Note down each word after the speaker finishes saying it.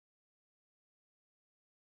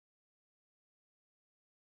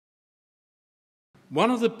One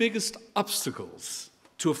of the biggest obstacles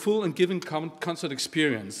to a full and given concert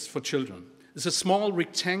experience for children is a small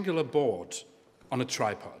rectangular board on a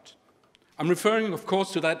tripod. I'm referring, of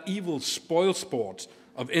course, to that evil spoil sport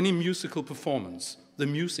of any musical performance, the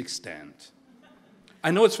music stand.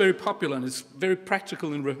 I know it's very popular and it's very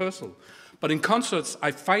practical in rehearsal, but in concerts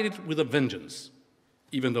I fight it with a vengeance,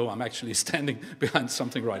 even though I'm actually standing behind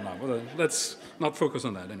something right now. But let's not focus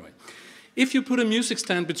on that anyway. If you put a music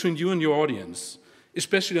stand between you and your audience,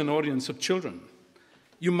 especially an audience of children,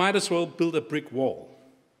 you might as well build a brick wall.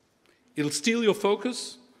 It'll steal your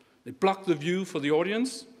focus, it block the view for the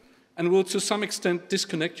audience, and will to some extent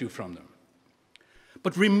disconnect you from them.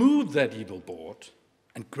 But remove that evil board,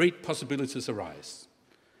 and great possibilities arise.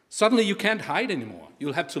 Suddenly you can't hide anymore.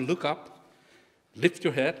 You'll have to look up, lift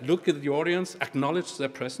your head, look at the audience, acknowledge their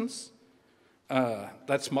presence.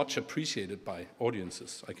 That's much appreciated by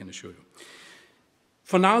audiences, I can assure you.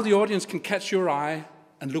 For now, the audience can catch your eye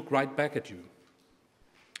and look right back at you.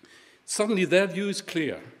 Suddenly their view is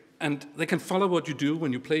clear, and they can follow what you do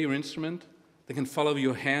when you play your instrument. They can follow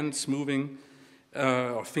your hands moving,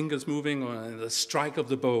 or fingers moving, or the strike of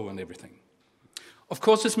the bow and everything. Of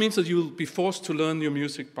course, this means that you'll be forced to learn your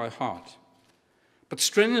music by heart. But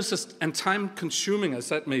strenuous and time-consuming as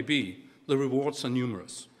that may be, the rewards are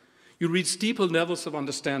numerous. You reach deeper levels of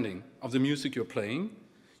understanding of the music you're playing.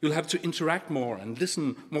 You'll have to interact more and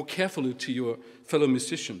listen more carefully to your fellow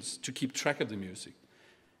musicians to keep track of the music.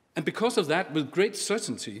 And because of that, with great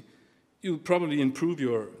certainty, you'll probably improve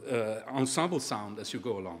your ensemble sound as you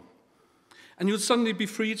go along. And you'll suddenly be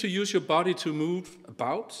free to use your body to move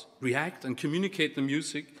about, react, and communicate the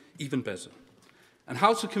music even better. And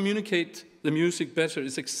how to communicate the music better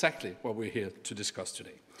is exactly what we're here to discuss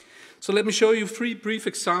today. So let me show you 3 brief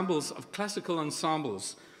examples of classical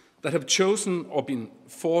ensembles that have chosen or been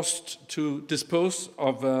forced to dispose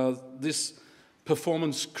of this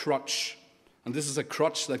performance crutch. And this is a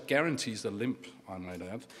crutch that guarantees a limp, I might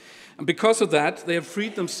add. And because of that, they have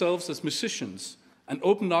freed themselves as musicians and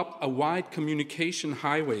opened up a wide communication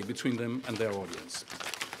highway between them and their audience.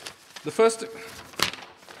 The first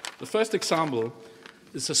example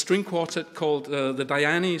is a string quartet called the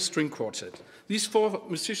Diane String Quartet. These 4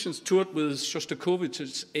 musicians toured with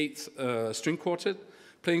Shostakovich's 8th string quartet,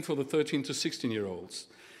 playing for the 13 to 16-year-olds.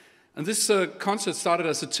 And this concert started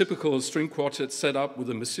as a typical string quartet set up with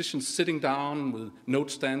the musicians sitting down with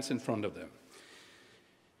note stands in front of them.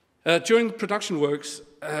 During the production work,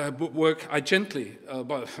 I gently,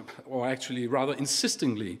 or actually rather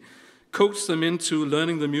insistingly, coaxed them into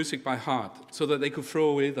learning the music by heart so that they could throw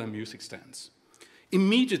away their music stands.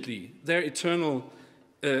 Immediately, their internal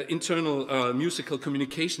musical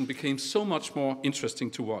communication became so much more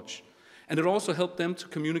interesting to watch. And it also helped them to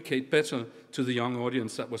communicate better to the young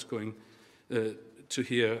audience that was going to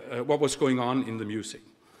hear what was going on in the music.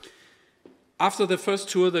 After the first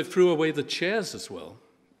tour, they threw away the chairs as well,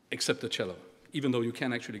 except the cello, even though you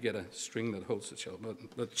can actually get a string that holds the cello.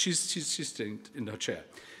 But she's staying in her chair.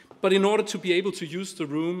 But in order to be able to use the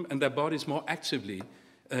room and their bodies more actively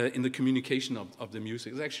in the communication of the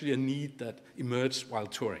music, there's actually a need that emerged while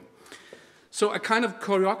touring. So a kind of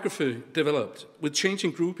choreography developed with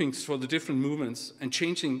changing groupings for the different movements and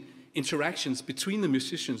changing interactions between the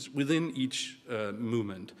musicians within each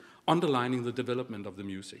movement, underlining the development of the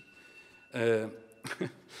music.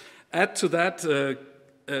 Add to that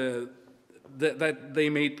that they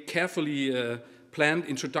made carefully planned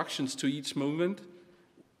introductions to each movement,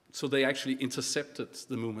 so they actually intercepted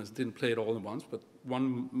the movements, didn't play it all at once, but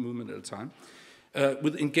one movement at a time.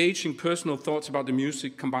 With engaging personal thoughts about the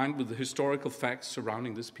music combined with the historical facts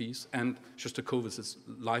surrounding this piece and Shostakovich's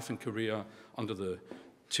life and career under the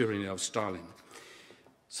tyranny of Stalin.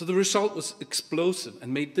 So the result was explosive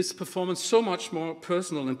and made this performance so much more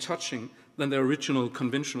personal and touching than their original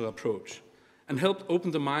conventional approach, and helped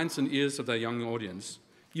open the minds and ears of their young audience,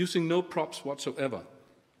 using no props whatsoever.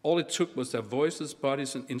 All it took was their voices,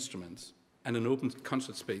 bodies, and instruments, and an open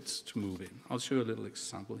concert space to move in. I'll show you a little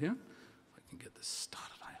example here. Can get this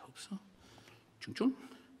started, I hope so. Chung chung.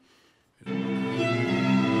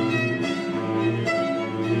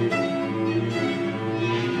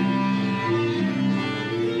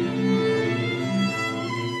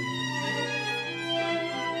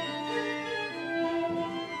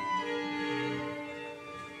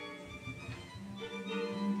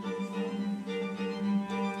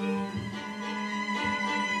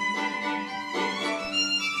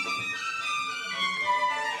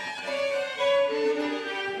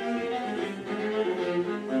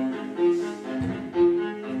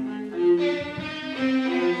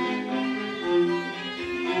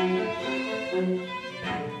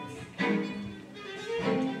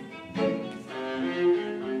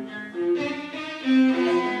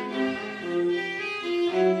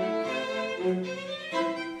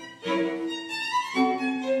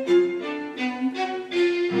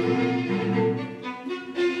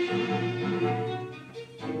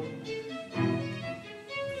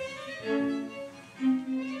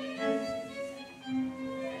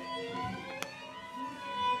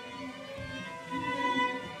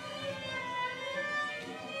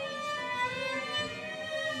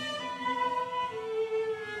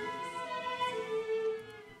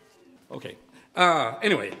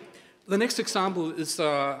 Anyway, the next example is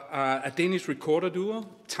a Danish recorder duo,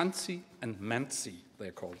 Tansi and Mansi,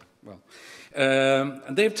 they're called. Well,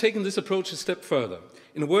 and they've taken this approach a step further.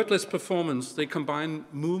 In a wordless performance, they combine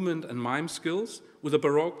movement and mime skills with the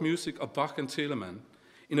Baroque music of Bach and Telemann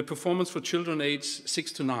in a performance for children aged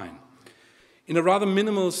 6 to 9. In a rather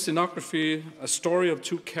minimal scenography, a story of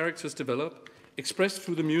two characters develop, expressed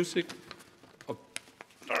through the music of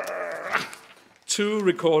two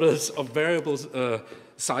recorders of variable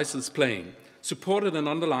sizes playing, supported and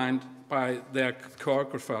underlined by their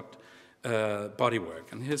choreographed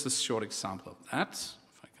bodywork. And here's a short example of that,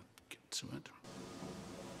 if I can get to it.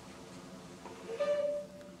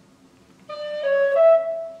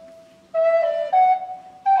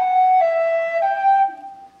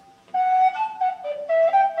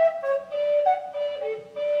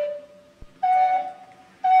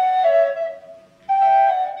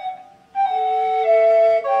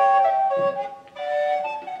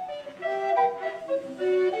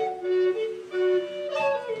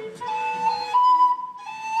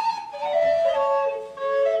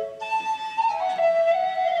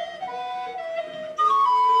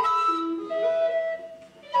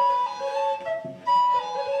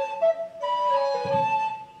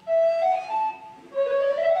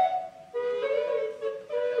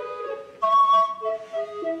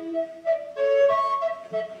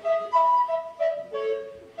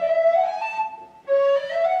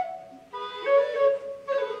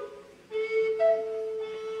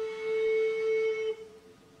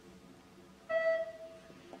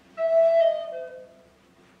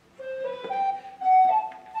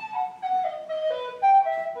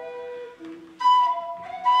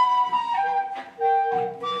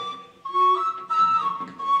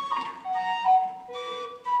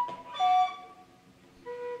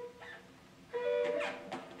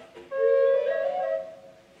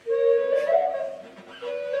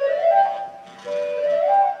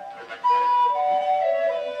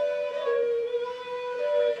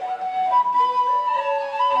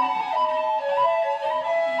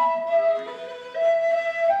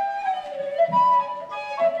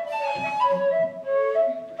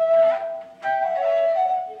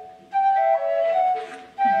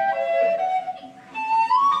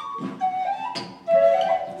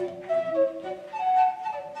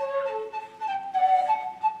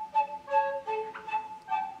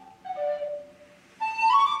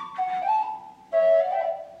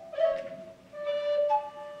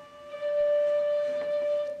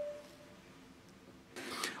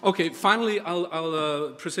 Okay, finally,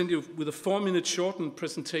 I'll present you with a 4-minute shortened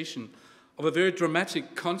presentation of a very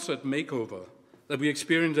dramatic concert makeover that we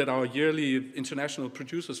experienced at our yearly International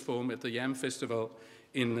Producers Forum at the YAMA Festival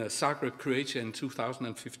in Zagreb, Croatia in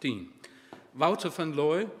 2015. Wouter van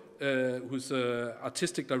Looy, who's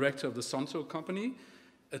artistic director of the Zonzo Compagnie,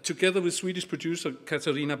 together with Swedish producer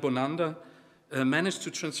Katarina Bonander, managed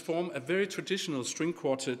to transform a very traditional string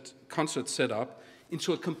quartet concert setup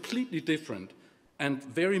into a completely different and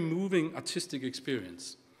very moving artistic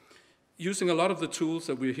experience, using a lot of the tools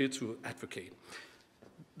that we're here to advocate.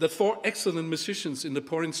 The 4 excellent musicians in the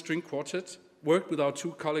Pouring String Quartet worked with our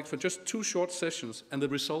 2 colleagues for just 2 short sessions, and the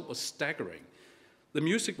result was staggering. The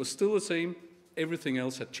music was still the same, everything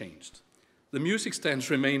else had changed. The music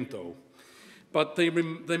stands remained, though, but they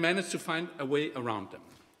managed to find a way around them.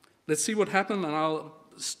 Let's see what happened, and I'll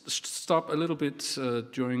stop a little bit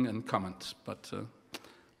during and comment, but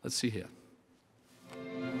let's see here.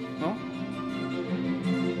 No?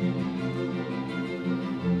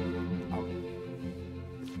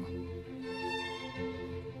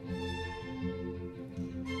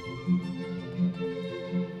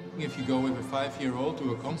 If you go with a 5-year-old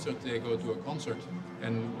to a concert, they go to a concert.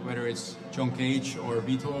 And whether it's John Cage or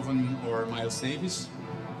Beethoven or Miles Davis,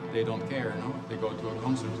 they don't care, no? They go to a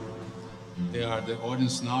concert. They are the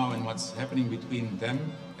audience now, and what's happening between them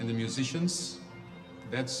and the musicians,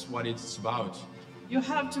 that's what it's about. You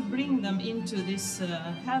have to bring them into this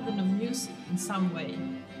heaven of music in some way.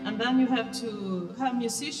 And then you have to have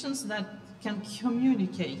musicians that can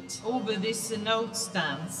communicate over these note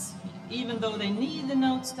stands. Even though they need the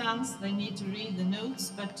note stands, they need to read the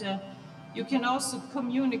notes, but you can also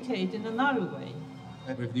communicate in another way.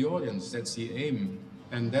 With the audience, that's the aim.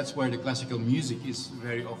 And that's where the classical music is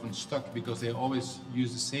very often stuck, because they always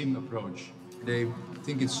use the same approach. They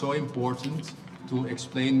think it's so important to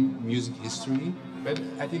explain music history, but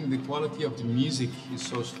I think the quality of the music is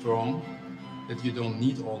so strong that you don't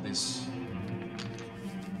need all this.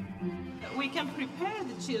 We can prepare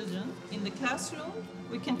the children in the classroom.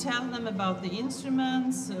 We can tell them about the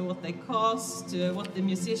instruments, what they cost, what the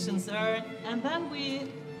musicians earn, and then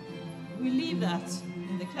we leave that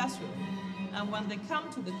in the classroom. And when they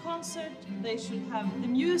come to the concert, they should have the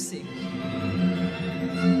music.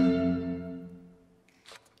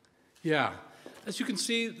 Yeah, as you can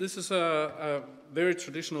see, this is a very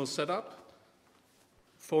traditional setup.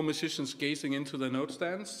 4 musicians gazing into their note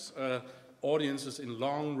stands, audiences in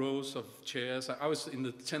long rows of chairs. I was in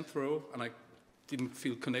the 10th row, and I didn't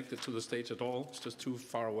feel connected to the stage at all. It's just too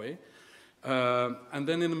far away. And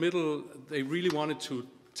then in the middle, they really wanted to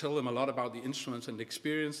tell them a lot about the instruments and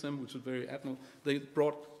experience them, which was very admirable. They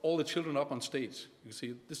brought all the children up on stage. You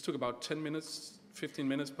see, this took about 10 minutes, 15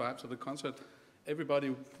 minutes perhaps of the concert.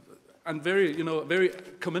 Everybody, and very, you know, very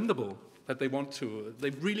commendable that they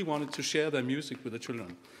really wanted to share their music with the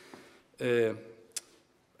children.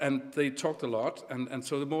 And they talked a lot, and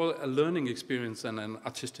so more a learning experience than an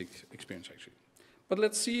artistic experience, actually. But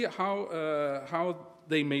let's see how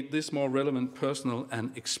they made this more relevant, personal,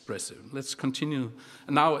 and expressive. Let's continue.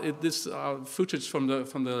 And now, this footage from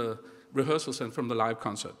the rehearsals and from the live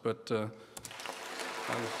concert, but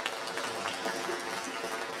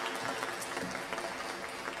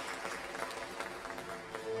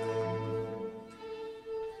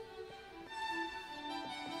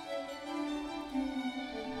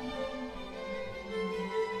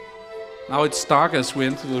now it's dark as we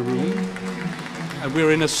enter the room, and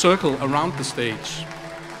we're in a circle around the stage.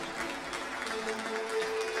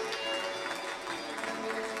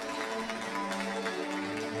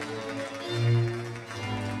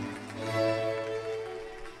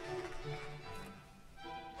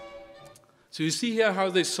 So you see here how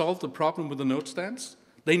they solved the problem with the note stands.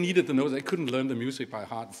 They needed the notes. They couldn't learn the music by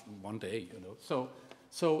heart one day, you know.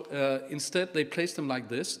 So instead, they placed them like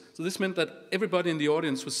this. So this meant that everybody in the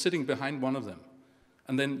audience was sitting behind one of them.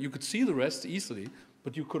 And then you could see the rest easily,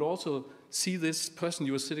 but you could also see this person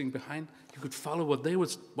you were sitting behind. You could follow what they were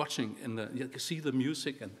watching, and you could see the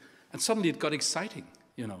music, and suddenly it got exciting,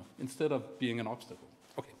 you know, instead of being an obstacle.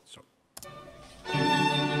 Okay, so.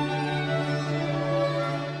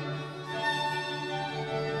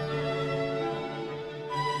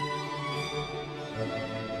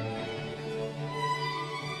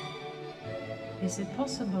 Is it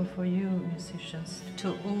possible for you musicians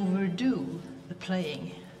to overdo the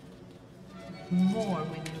playing more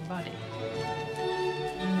with your body?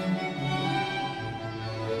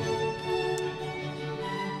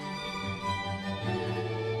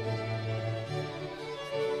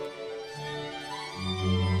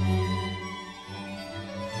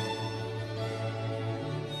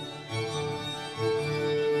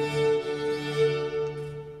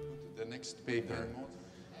 The next paper.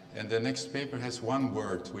 And the next paper has one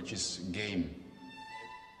word, which is game.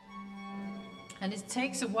 And it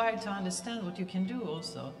takes a while to understand what you can do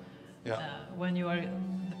also, when you are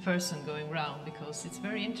the person going round, because it's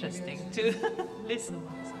very interesting to listen.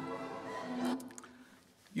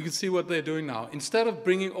 You can see what they're doing now. Instead of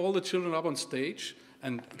bringing all the children up on stage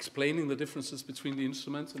and explaining the differences between the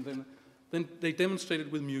instruments, and then they demonstrate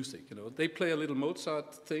it with music. You know, they play a little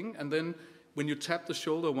Mozart thing, and then when you tap the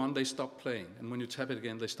shoulder one, they stop playing. And when you tap it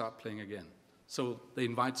again, they start playing again. So they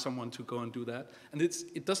invite someone to go and do that. And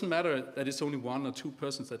it doesn't matter that it's only 1 or 2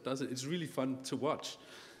 persons that does it. It's really fun to watch.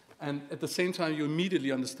 And at the same time, you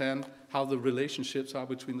immediately understand how the relationships are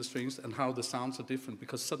between the strings and how the sounds are different,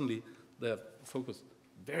 because suddenly they're focused.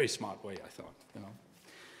 Very smart way, I thought, you know.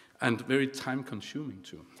 And very time-consuming,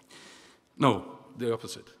 too. No, the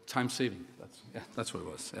opposite. Time-saving. That's what it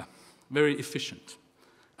was, yeah. Very efficient.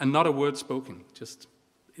 And not a word spoken, just,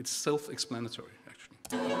 it's self-explanatory, actually.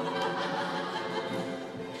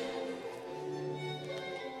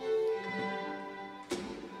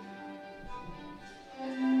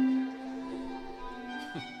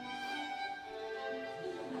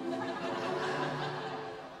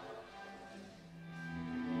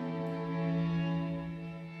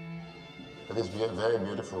 That is very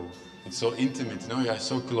beautiful. It's so intimate, you know, you are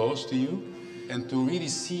so close to you. And to really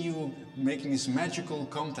see you making this magical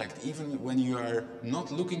contact, even when you are not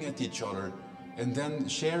looking at each other, and then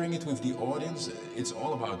sharing it with the audience, it's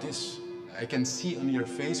all about this. I can see on your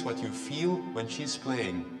face what you feel when she's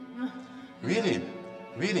playing. Really,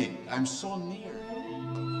 really, I'm so near.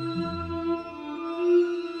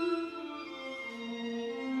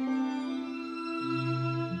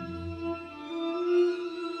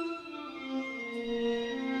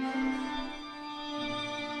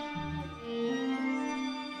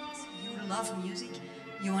 Music,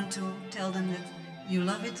 you want to tell them that you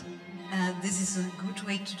love it. This is a good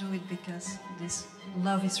way to do it, because this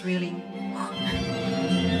love is really...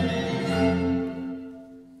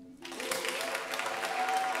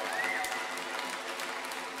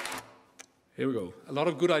 Here we go. A lot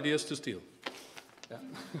of good ideas to steal. Yeah.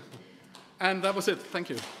 And that was it. Thank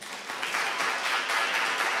you.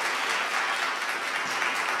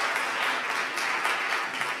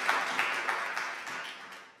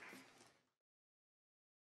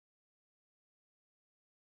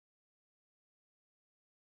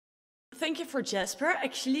 thank you for Jesper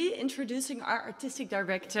actually introducing our artistic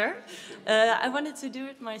director. I wanted to do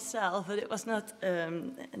it myself, but it was not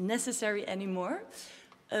necessary anymore.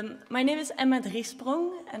 My name is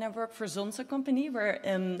Driesprong, and I work for Zonzo Compagnie. We're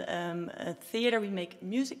a theater, we make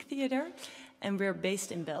music theater, and we're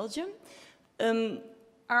based in Belgium.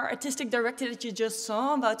 Our artistic director that you just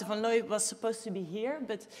saw, Wouter van Looy, was supposed to be here,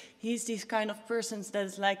 but he's these kind of persons that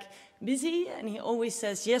is like busy, and he always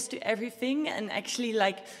says yes to everything. And actually,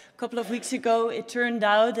 like a couple of weeks ago, it turned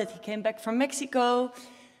out that he came back from Mexico,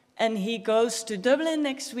 and he goes to Dublin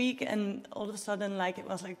next week, and all of a sudden, like, it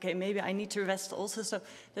was like, okay, maybe I need to rest also. So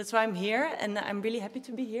that's why I'm here, and I'm really happy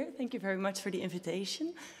to be here. Thank you very much for the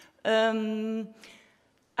invitation.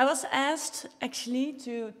 I was asked, actually,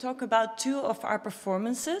 to talk about 2 of our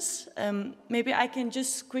performances. Maybe I can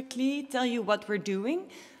just quickly tell you what we're doing.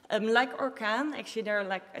 Like Orkan, actually, they're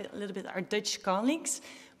like a little bit our Dutch colleagues.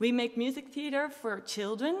 We make music theater for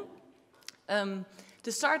children.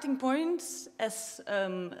 The starting point, as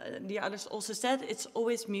the others also said, it's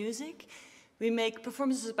always music. We make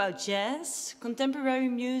performances about jazz, contemporary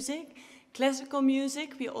music, classical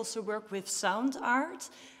music. We also work with sound art.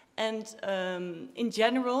 And in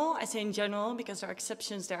general, I say in general because there are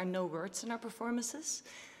exceptions, there are no words in our performances.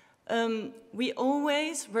 We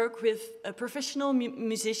always work with professional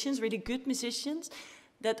musicians, really good musicians,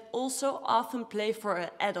 that also often play for an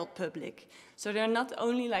adult public. So they're not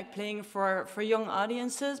only like playing for young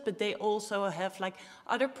audiences, but they also have like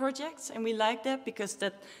other projects, and we like that because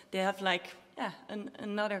that they have like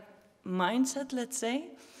another mindset, let's say.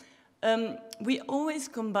 We always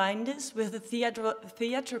combine this with a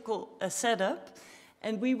theatrical setup,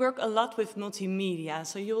 and we work a lot with multimedia.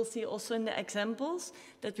 So you will see also in the examples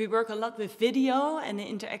that we work a lot with video and the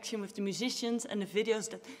interaction with the musicians and the videos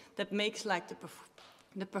that makes like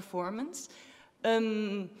the performance.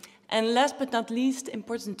 And last but not least,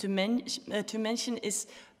 important to mention is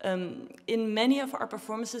in many of our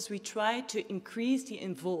performances we try to increase the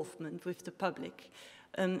involvement with the public.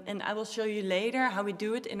 And I will show you later how we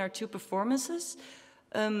do it in our 2 performances.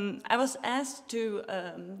 I was asked to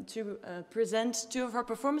present 2 of our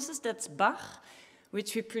performances. That's Bach,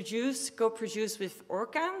 which we co-produce with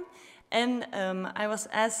Orkan. And I was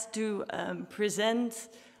asked to present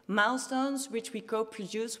Milestones, which we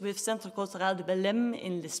co-produce with Centro Cultural de Belém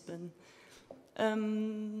in Lisbon.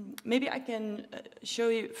 Maybe I can show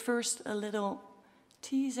you first a little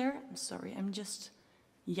teaser. I'm sorry,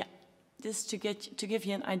 just to give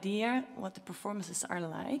you an idea what the performances are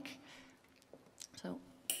like. So.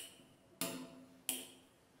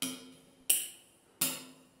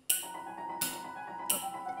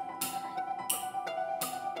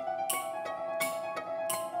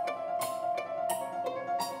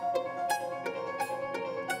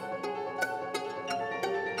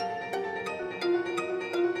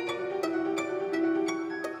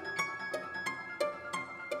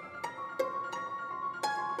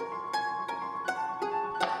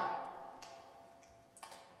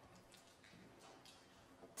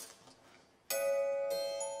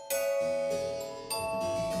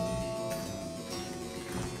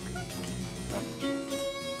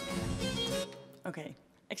 Okay,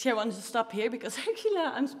 actually I wanted to stop here because actually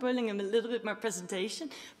I'm spoiling a little bit my presentation,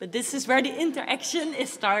 but this is where the interaction is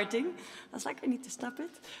starting. I was like, I need to stop it.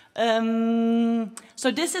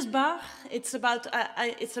 So this is Bach. It's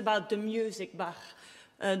about the music Bach,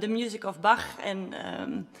 the music of Bach, and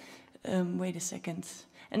wait a second.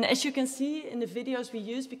 And as you can see in the videos we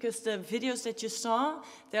use, because the videos that you saw,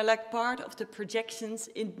 they're like part of the projections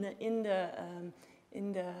in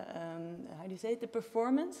the how do you say it, the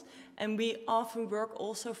performance, and we often work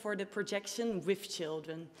also for the projection with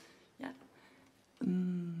children. Yeah.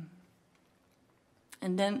 And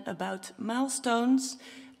then about Milestones,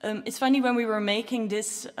 it's funny, when we were making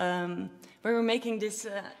this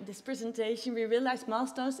this presentation, we realized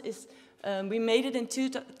Milestones is we made it in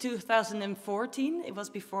 2014. It was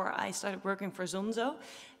before I started working for Zonzo,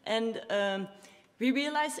 and we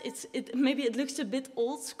realized maybe it looks a bit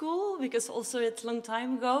old school because also it's a long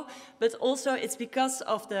time ago, but also it's because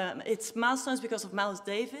of it's Milestones because of Miles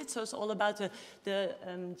Davis. So it's all about the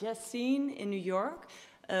jazz scene in New York.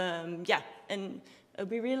 Yeah, and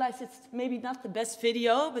we realized it's maybe not the best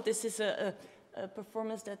video, but this is a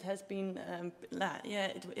performance that has been,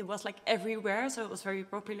 it was like everywhere, so it was very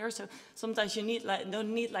popular. So sometimes you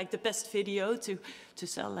don't need like the best video to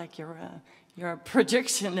sell like your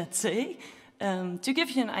projection, let's say. To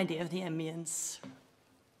give you an idea of the ambience.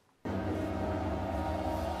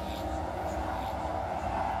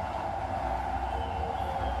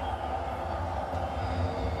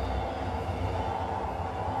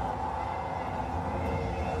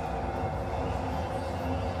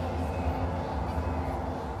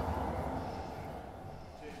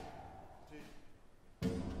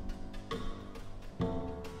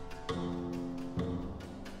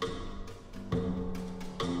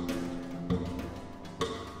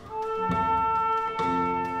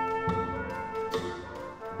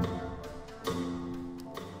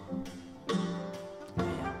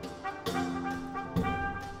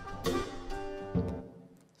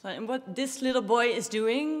 So, and what this little boy is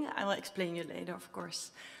doing, I will explain you later, of course.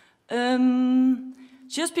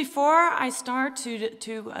 Just before I start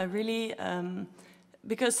to really,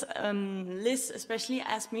 because Liz especially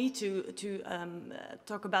asked me to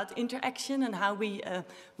talk about interaction and how we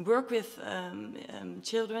work with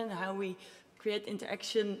children, how we create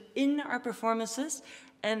interaction in our performances.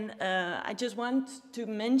 And I just want to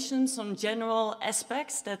mention some general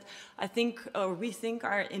aspects that I think, or we think,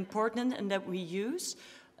 are important and that we use,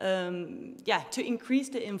 to increase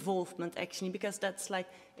the involvement, actually, because that's like,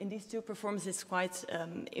 in these two performances, quite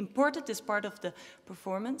important as part of the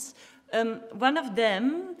performance. One of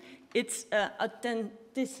them, it's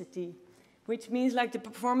authenticity, which means like the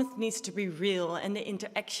performance needs to be real and the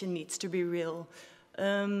interaction needs to be real.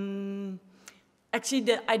 Actually,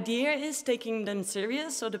 the idea is taking them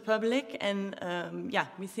serious, so the public, and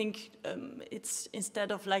we think it's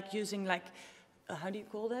instead of like using like, how do you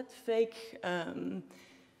call that?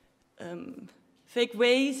 Fake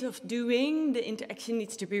ways of doing, the interaction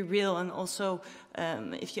needs to be real, and also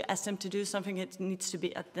if you ask them to do something, it needs to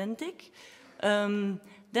be authentic.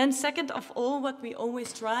 Then second of all, what we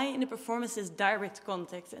always try in a performance is direct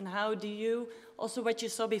contact, and how do you, also what you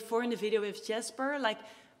saw before in the video with Jesper, like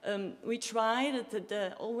we try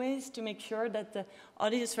always to make sure that the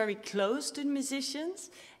audience is very close to the musicians,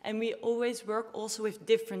 and we always work also with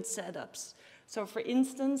different setups. So for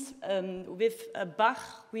instance, with Bach,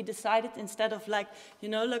 we decided instead of like, you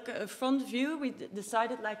know, like a front view, we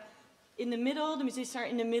decided like in the middle, the musicians are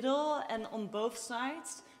in the middle, and on both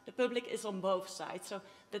sides, the public is on both sides, so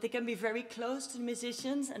that they can be very close to the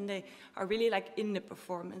musicians and they are really like in the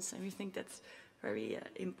performance, and we think that's very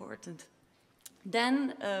important.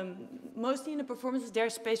 Then, mostly in the performances,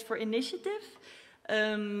 there's space for initiative.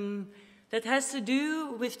 That has to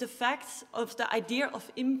do with the fact of the idea of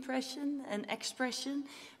impression and expression,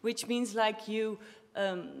 which means like you,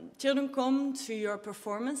 children come to your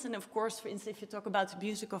performance, and of course, for instance, if you talk about the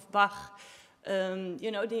music of Bach, you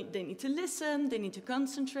know, they need to listen, they need to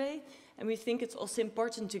concentrate, and we think it's also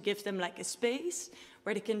important to give them like a space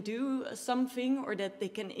where they can do something, or that they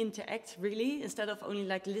can interact really, instead of only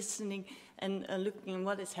like listening and looking at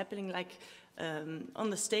what is happening like on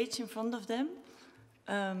the stage in front of them.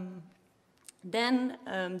 Then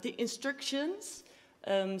the instructions,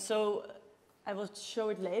 so I will show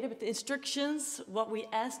it later, but the instructions, what we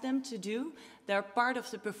ask them to do, they're part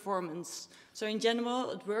of the performance. So in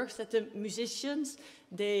general, it works that the musicians,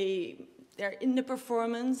 they're in the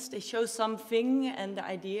performance, they show something, and the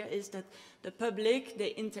idea is that the public, they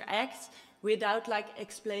interact without like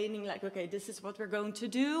explaining like, okay, this is what we're going to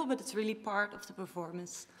do, but it's really part of the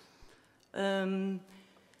performance.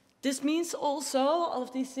 This means also, all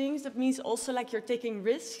of these things, that means also like you're taking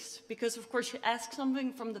risks, because of course you ask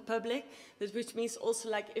something from the public, which means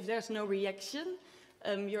also like if there's no reaction,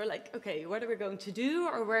 you're like, okay, what are we going to do,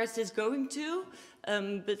 or where is this going to?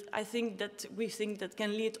 But I think that we think that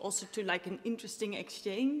can lead also to like an interesting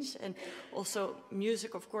exchange, and also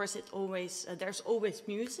music, of course, it always, there's always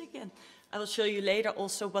music, and I will show you later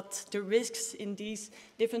also what the risks in these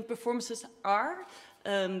different performances are.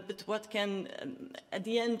 But what can, at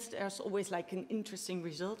the end, there's always like an interesting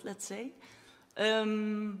result, let's say.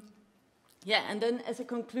 Yeah, and then as a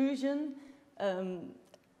conclusion,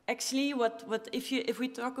 actually, if we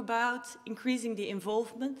talk about increasing the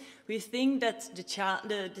involvement, we think that the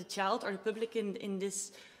child or the public in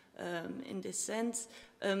this sense,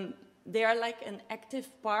 they are like an active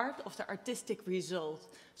part of the artistic result.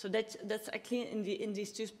 So that's actually in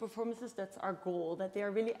these two performances, that's our goal, that they are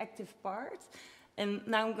really active part. And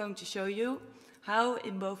now I'm going to show you how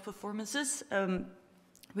in both performances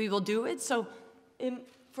we will do it. So in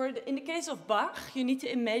the case of Bach, you need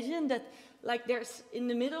to imagine that like there's in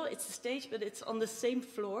the middle, it's a stage, but it's on the same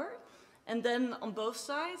floor. And then on both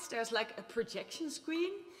sides, there's like a projection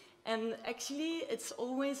screen. And actually, it's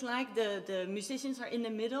always like the musicians are in the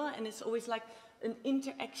middle, and it's always like an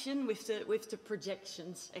interaction with the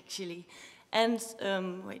projections, actually. And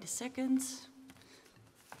wait a second.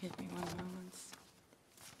 Give me one moment.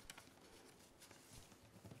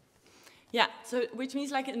 Yeah, so which means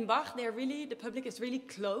like in Bach, the public is really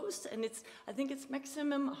closed, and I think it's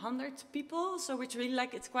maximum 100 people, so which really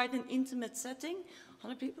like, it's quite an intimate setting.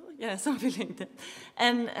 100 people? Yeah, something like that.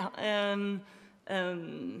 And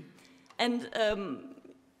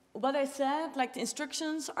what I said, like the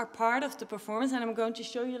instructions are part of the performance, and I'm going to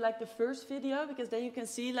show you like the first video, because then you can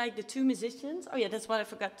see like the two musicians. Oh yeah, that's what I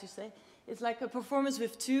forgot to say. It's like a performance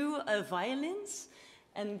with two violins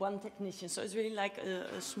and one technician, so it's really like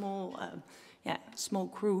a small, small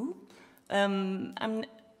crew.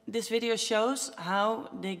 This video shows how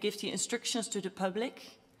they give the instructions to the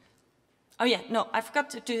public. Oh yeah, no, I forgot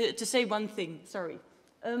to say one thing, sorry.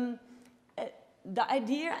 The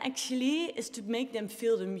idea actually is to make them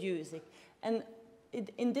feel the music. And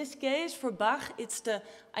in this case, for Bach, it's the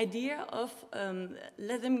idea of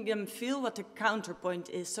letting them feel what the counterpoint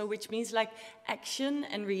is. So which means like action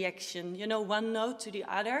and reaction, you know, one note to the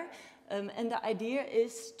other. And the idea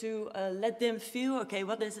is to let them feel, okay,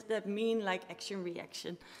 what does that mean, like action,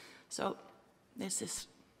 reaction? So this is...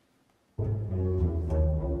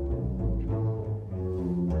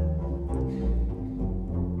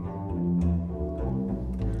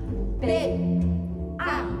 B, A,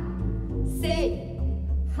 C,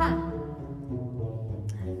 H.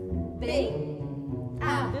 B, A.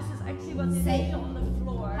 This is actually what they feel on the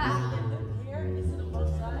floor. So they look here, this is on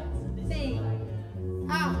both sides. So this B, is like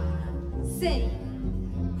A, C,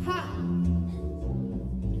 H.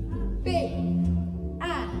 B, A,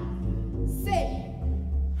 C,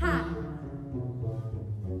 H.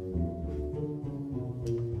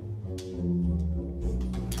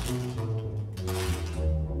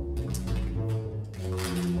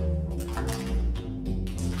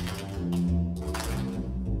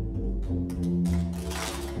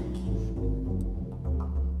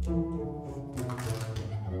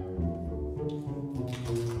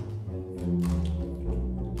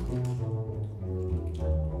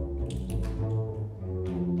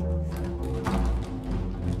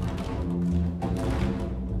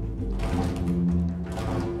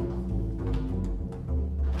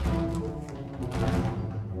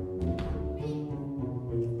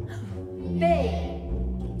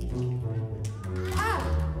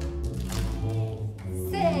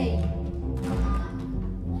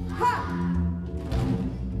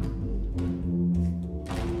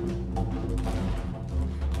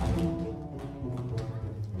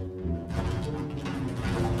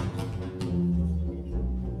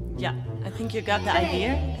 I think you got the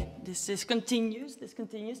idea. This continues.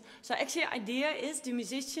 So actually the idea is the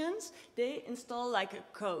musicians, they install like a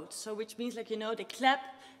code. So which means like, you know, they clap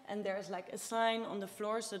and there's like a sign on the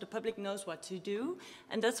floor so the public knows what to do.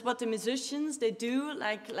 And that's what the musicians, they do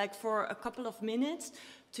like for a couple of minutes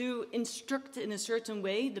to instruct in a certain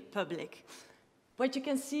way the public. What you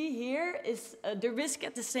can see here is the risk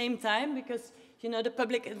at the same time because, you know, the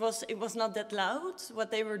public, it was not that loud what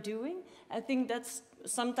they were doing. I think that's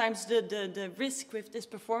sometimes the risk with this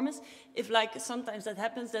performance. If like sometimes that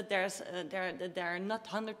happens that there are not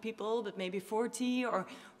 100 people but maybe 40 or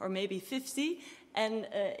maybe 50, and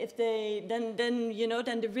if they then you know,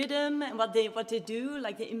 then the rhythm and what they do,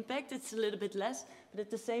 like the impact, it's a little bit less. But at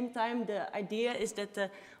the same time, the idea is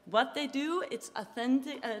that what they do, it's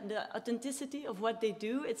authentic. The authenticity of what they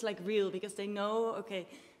do, it's like real because they know, okay,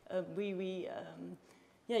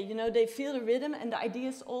 yeah, you know, they feel the rhythm, and the idea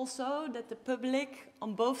is also that the public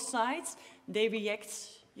on both sides, they react,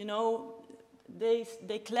 you know, they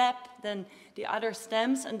clap, then the other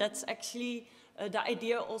stems, and that's actually the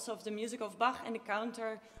idea also of the music of Bach and the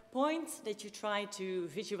counterpoint, that you try to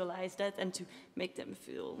visualize that and to make them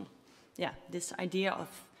feel, yeah, this idea of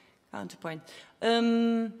counterpoint.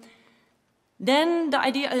 Then the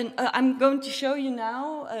idea, I'm going to show you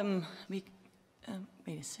now, wait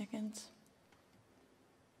a second.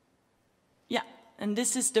 Yeah, and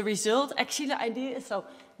this is the result. Actually, the idea is so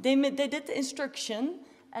they did the instruction,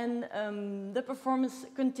 and the performance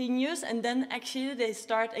continues, and then actually they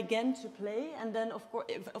start again to play, and then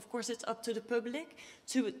of course it's up to the public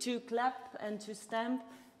to clap and to stamp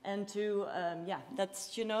and to yeah,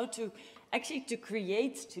 that's, you know, to actually to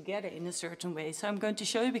create together in a certain way. So I'm going to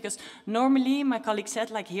show you because normally my colleague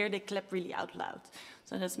said like here they clap really out loud,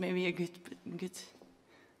 so that's maybe a good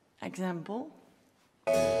example.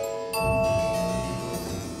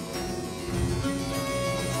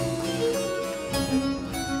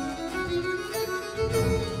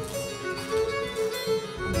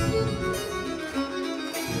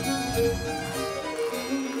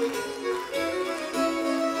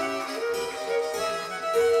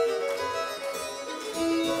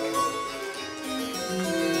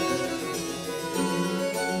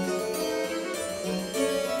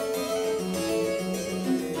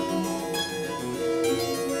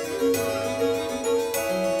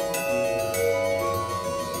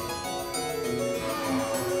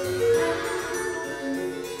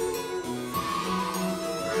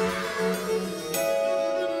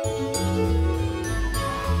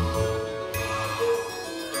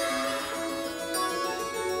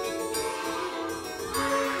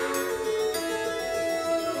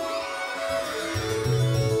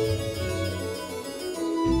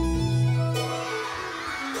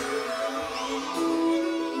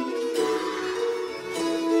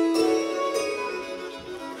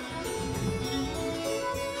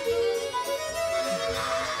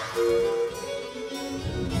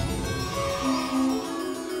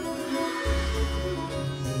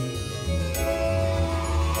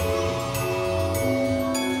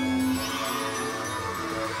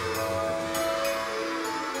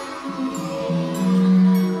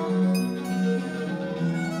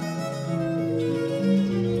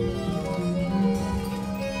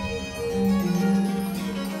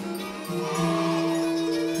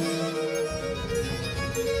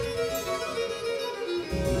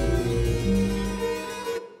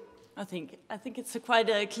 I think it's quite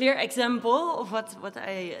a clear example of what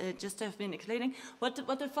I just have been explaining. What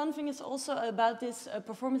the fun thing is also about this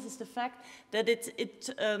performance is the fact that it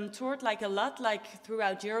toured like a lot, like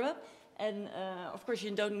throughout Europe. And of course,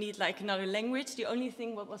 you don't need like another language. The only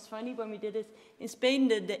thing what was funny when we did it in Spain,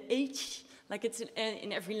 the H, like it's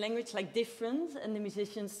in every language like different, and the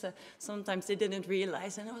musicians sometimes they didn't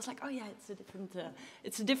realize, and I was like, oh yeah, it's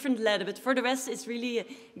a different letter. But for the rest, it's really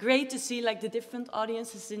great to see like the different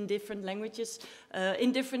audiences in different languages,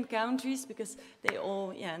 in different countries, because they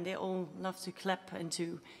all love to clap and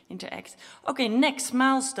to interact. Okay, next,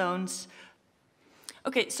 milestones.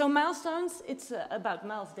 Okay, so milestones, it's about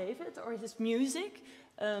Miles Davis or his music.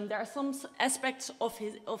 There are some aspects of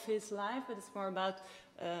his life, but it's more about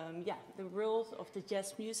the world of the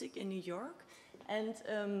jazz music in New York.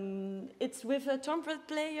 And it's with a trumpet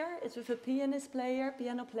player, it's with a piano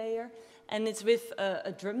player, and it's with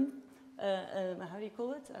a drum, how do you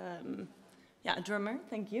call it? A drummer,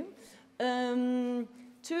 thank you.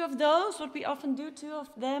 Two of those, what we often do, two of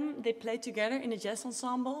them, they play together in a jazz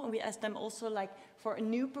ensemble, and we ask them also like for a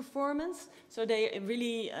new performance. So they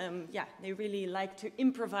really like to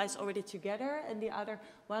improvise already together. And the other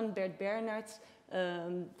one, Bert Bernards,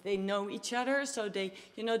 they know each other, so they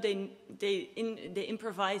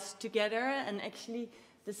improvise together. And actually,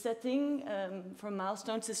 the setting for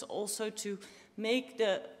Milestones is also to make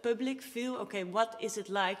the public feel, okay, what is it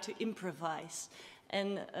like to improvise?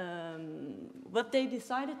 And what they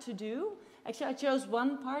decided to do, actually I chose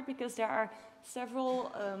one part because there are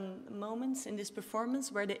several moments in this performance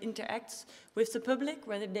where they interact with the public,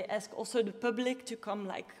 where they ask also the public to come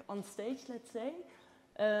like on stage, let's say.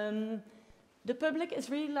 The public is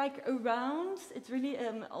really like around, it's really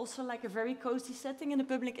also like a very cozy setting, and the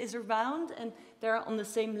public is around and they're on the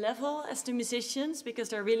same level as the musicians because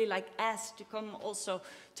they're really like asked to come also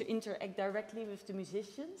to interact directly with the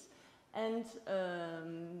musicians. And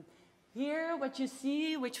here what you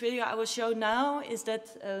see, which video I will show now, is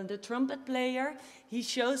that the trumpet player, he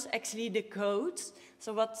shows actually the codes.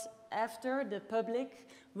 So what after the public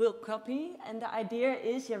will copy, and the idea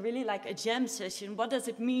is really like a jam session. What does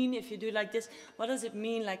it mean if you do like this? What does it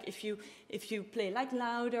mean like if you play like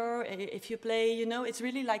louder, if you play, you know, it's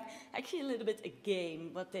really like actually a little bit a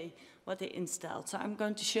game what they installed. So I'm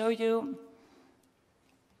going to show you.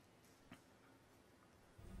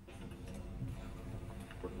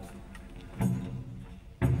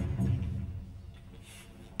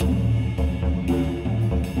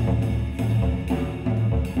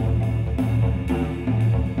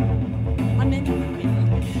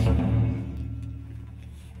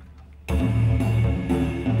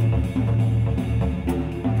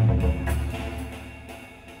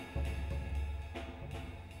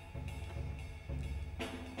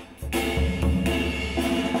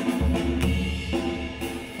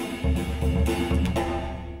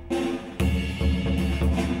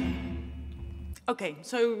 Okay,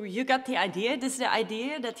 so you got the idea. This is the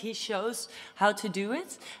idea that he shows how to do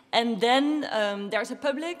it. And then there's a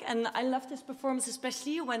public, and I love this performance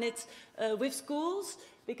especially when it's with schools,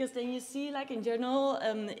 because then you see, like in general,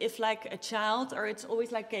 if like a child, or it's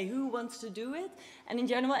always like, okay, who wants to do it? And in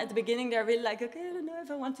general, at the beginning, they're really like, okay, I don't know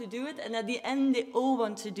if I want to do it. And at the end, they all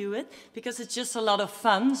want to do it because it's just a lot of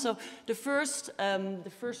fun. So the first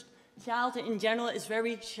child in general is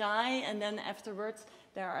very shy, and then afterwards,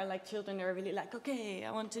 there are like children that are really like, okay,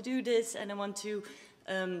 I want to do this, and I want to,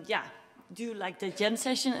 do like the jam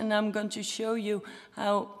session. And I'm going to show you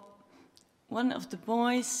how one of the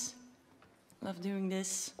boys love doing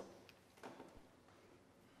this.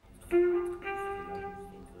 Good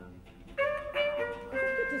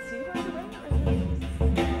to see, by the way.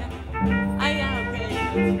 Yeah,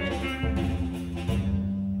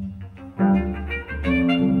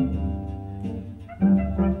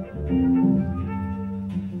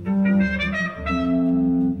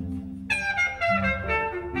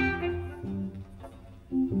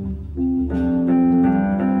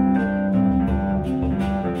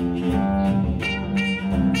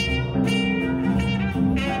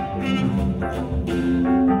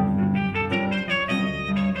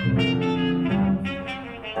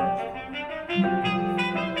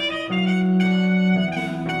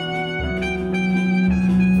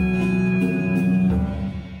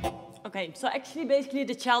 okay. So actually, basically,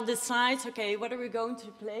 the child decides, okay, what are we going to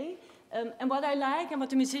play? And what I like, and what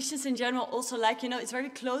the musicians in general also like, you know, it's very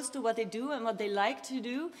close to what they do and what they like to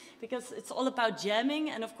do, because it's all about jamming,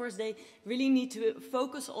 and of course, they really need to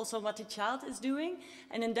focus also on what the child is doing.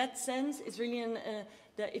 And in that sense, it's really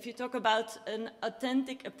if you talk about an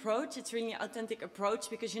authentic approach, it's really an authentic approach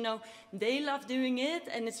because, you know, they love doing it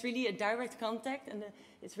and it's really a direct contact and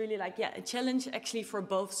it's really like, yeah, a challenge actually for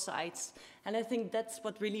both sides. And I think that's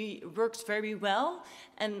what really works very well.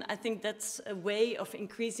 And I think that's a way of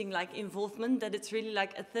increasing like involvement, that it's really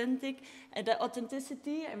like authentic and the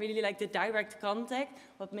authenticity and really like the direct contact,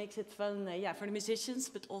 what makes it fun, yeah, for the musicians,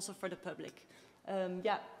 but also for the public.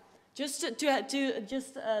 Yeah. Just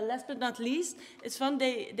last but not least, it's fun.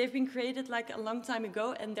 They've been created like a long time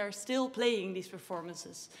ago, and they're still playing these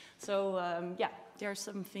performances. So yeah, there's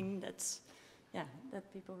something that's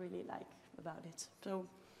that people really like about it. So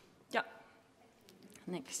yeah,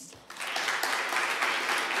 next.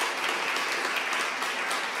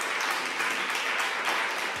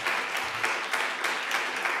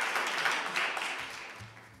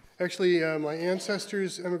 Actually, my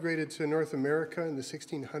ancestors emigrated to North America in the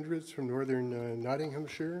 1600s from northern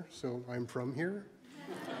Nottinghamshire, so I'm from here.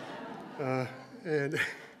 And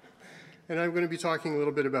I'm going to be talking a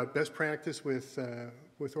little bit about best practice with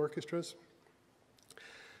orchestras.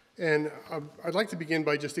 And I'd like to begin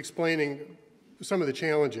by just explaining some of the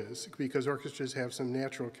challenges, because orchestras have some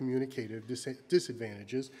natural communicative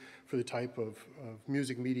disadvantages for the type of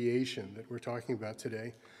music mediation that we're talking about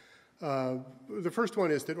today. The first one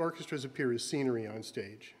is that orchestras appear as scenery on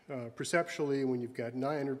stage. Perceptually, when you've got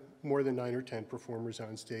more than 9 or 10 performers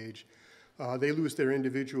on stage, they lose their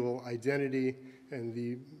individual identity and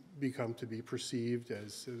they become to be perceived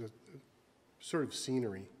as a sort of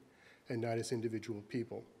scenery and not as individual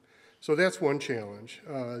people. So that's one challenge.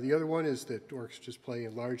 The other one is that orchestras play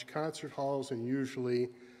in large concert halls, and usually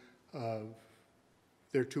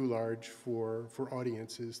they're too large for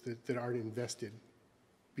audiences that aren't invested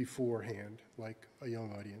beforehand, like a young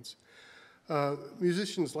audience.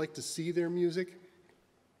 Musicians like to see their music,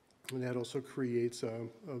 and that also creates a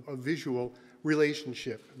visual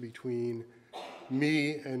relationship between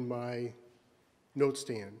me and my note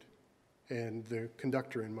stand and the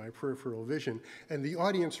conductor in my peripheral vision, and the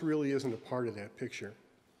audience really isn't a part of that picture.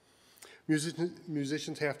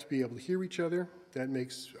 Musicians have to be able to hear each other. That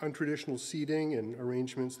makes untraditional seating and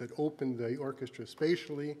arrangements that open the orchestra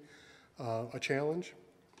spatially a challenge.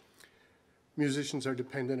 Musicians are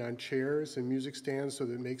dependent on chairs and music stands, so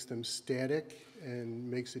that makes them static and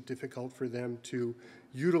makes it difficult for them to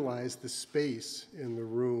utilize the space in the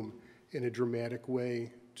room in a dramatic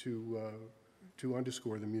way to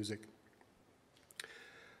underscore the music.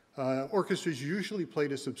 Orchestras usually play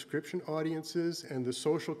to subscription audiences, and the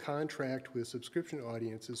social contract with subscription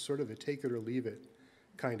audiences is sort of a take it or leave it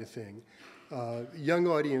kind of thing. Young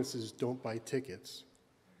audiences don't buy tickets.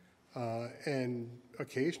 And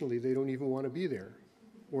occasionally they don't even want to be there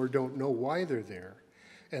or don't know why they're there.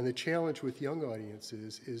 And the challenge with young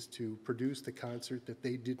audiences is to produce the concert that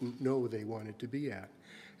they didn't know they wanted to be at.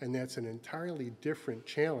 And that's an entirely different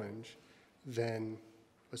challenge than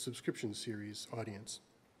a subscription series audience.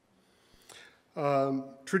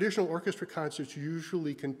 Traditional orchestra concerts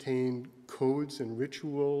usually contain codes and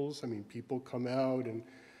rituals. I mean, people come out and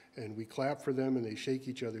we clap for them, and they shake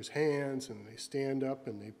each other's hands, and they stand up,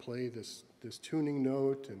 and they play this tuning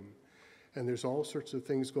note, and there's all sorts of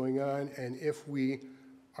things going on. And if we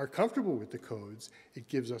are comfortable with the codes, it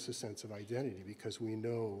gives us a sense of identity because we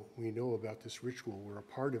know about this ritual, we're a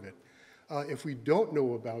part of it. If we don't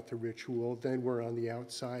know about the ritual, then we're on the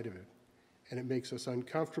outside of it, and it makes us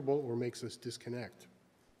uncomfortable or makes us disconnect.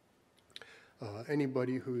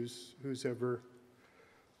 Anybody who's ever,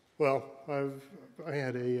 well, I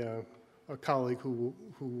had a colleague who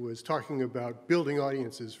was talking about building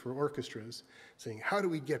audiences for orchestras, saying, how do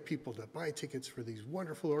we get people to buy tickets for these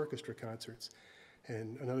wonderful orchestra concerts?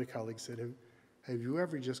 And another colleague said, have you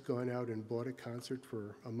ever just gone out and bought a concert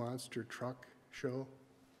for a monster truck show?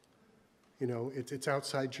 You know, it's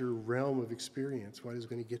outside your realm of experience. What is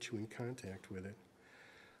going to get you in contact with it?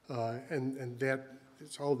 And that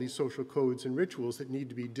it's all these social codes and rituals that need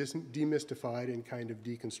to be demystified and kind of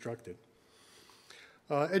deconstructed.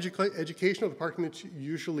 Educational departments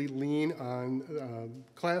usually lean on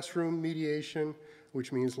classroom mediation,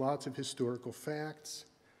 which means lots of historical facts.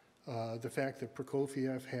 The fact that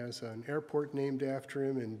Prokofiev has an airport named after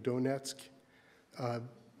him in Donetsk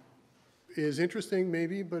is interesting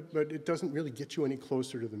maybe, but it doesn't really get you any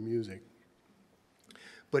closer to the music.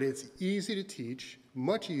 But it's easy to teach,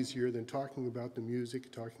 much easier than talking about the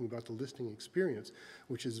music, talking about the listening experience,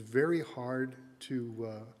 which is very hard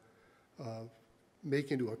to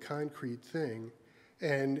make into a concrete thing.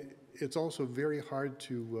 And it's also very hard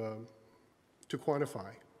to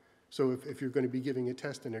quantify. So if you're going to be giving a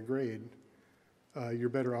test and a grade, you're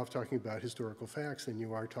better off talking about historical facts than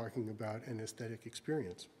you are talking about an aesthetic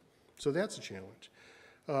experience. So that's a challenge.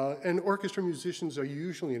 And orchestra musicians are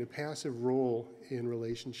usually in a passive role in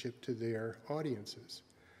relationship to their audiences.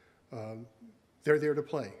 They're there to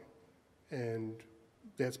play, and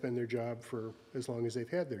that's been their job for as long as they've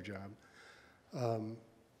had their job.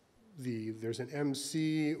 There's an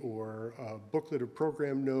MC or a booklet of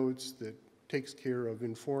program notes that takes care of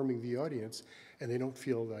informing the audience, and they don't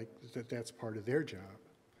feel like that's part of their job.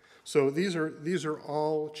 So these are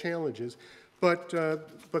all challenges, but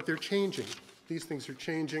they're changing. These things are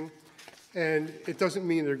changing, and it doesn't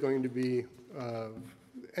mean they're going to be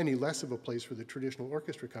any less of a place for the traditional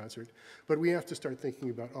orchestra concert, but we have to start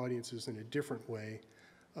thinking about audiences in a different way,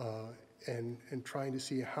 and trying to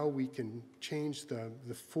see how we can change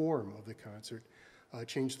the form of the concert,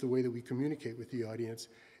 change the way that we communicate with the audience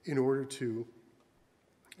in order to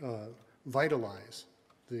vitalize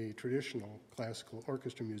the traditional classical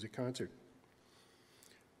orchestra music concert.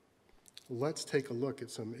 Let's take a look at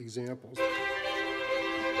some examples.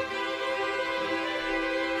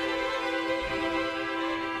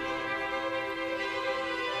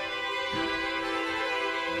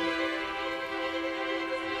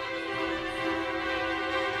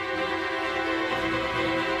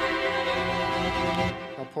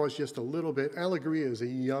 Pause just a little bit. Allegria is a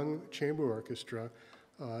young chamber orchestra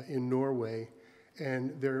in Norway,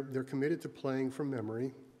 and they're committed to playing from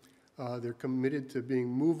memory. They're committed to being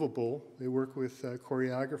movable. They work with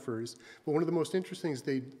choreographers. But one of the most interesting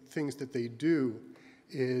things that they do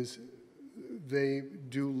is they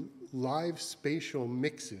do live spatial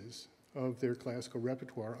mixes of their classical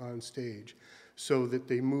repertoire on stage, so that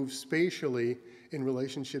they move spatially in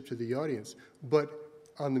relationship to the audience, but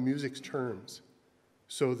on the music's terms,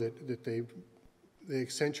 so that they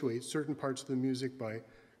accentuate certain parts of the music by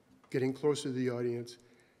getting closer to the audience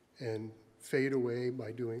and fade away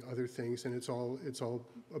by doing other things, and it's all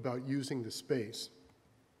about using the space.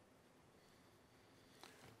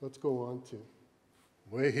 Let's go on to,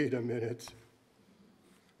 wait a minute.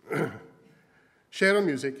 Shadow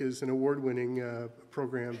Music is an award-winning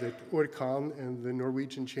program that Vargkatten and the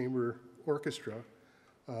Norwegian Chamber Orchestra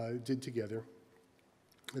did together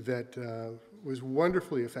that was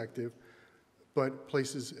wonderfully effective, but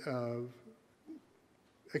places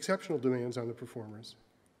exceptional demands on the performers.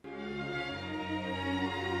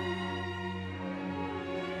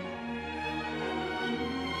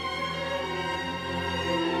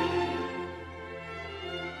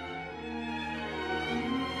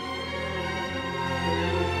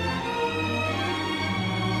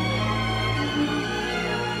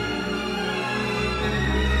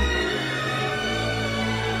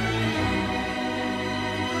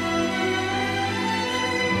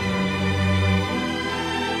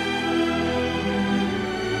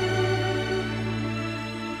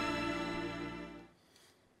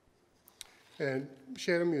 And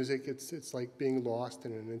shadow music, it's like being lost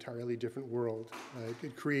in an entirely different world.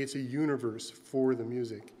 It creates a universe for the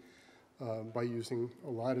music by using a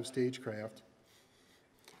lot of stagecraft.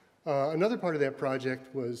 Another part of that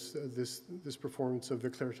project was this performance of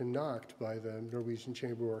Vargkatten Nacht by the Norwegian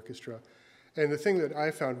Chamber Orchestra. And the thing that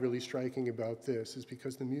I found really striking about this is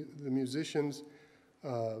because the musicians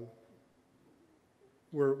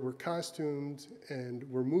were costumed and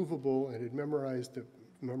were movable and had memorized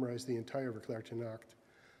the entire Vargkatten Nacht,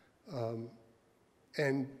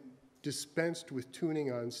 and dispensed with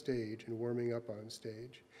tuning on stage and warming up on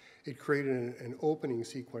stage. It created an opening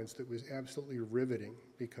sequence that was absolutely riveting,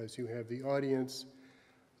 because you have the audience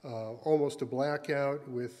almost a blackout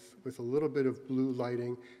with a little bit of blue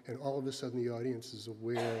lighting, and all of a sudden the audience is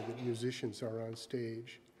aware that musicians are on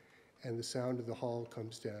stage, and the sound of the hall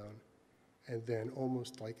comes down, and then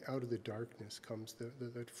almost like out of the darkness comes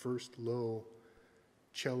that first low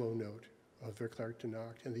cello note of Vargkatten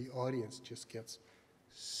Nacht, and the audience just gets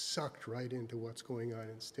sucked right into what's going on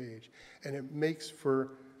in stage. And it makes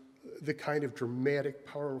for the kind of dramatic,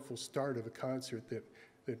 powerful start of a concert that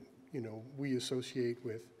we associate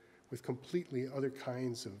with completely other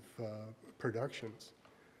kinds of productions,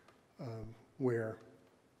 where,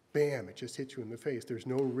 bam, it just hits you in the face. There's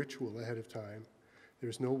no ritual ahead of time.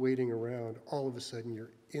 There's no waiting around. All of a sudden,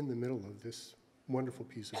 you're in the middle of this wonderful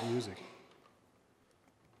piece of music.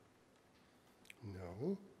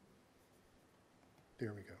 No.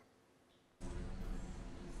 There we go.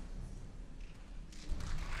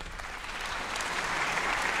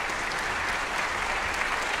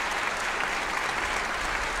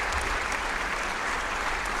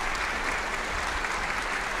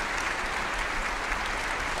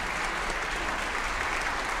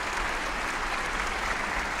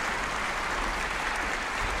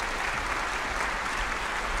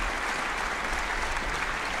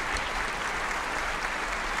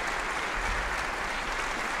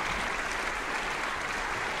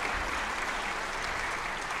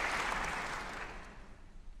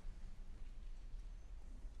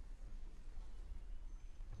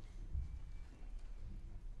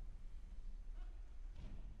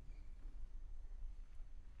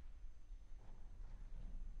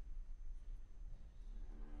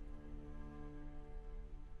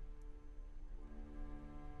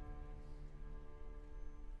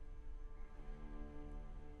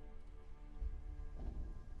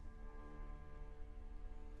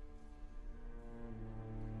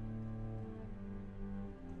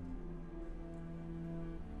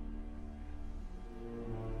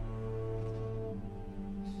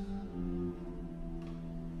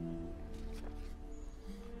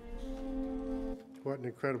 an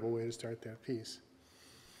incredible way to start that piece.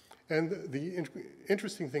 And the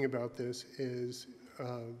interesting thing about this is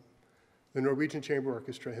the Norwegian Chamber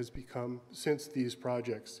Orchestra has become, since these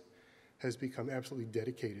projects, has become absolutely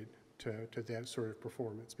dedicated to that sort of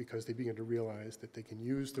performance, because they begin to realize that they can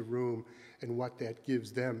use the room and what that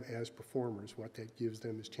gives them as performers, what that gives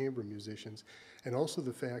them as chamber musicians, and also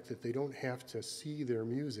the fact that they don't have to see their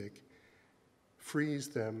music frees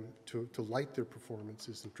them to light their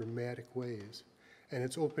performances in dramatic ways. And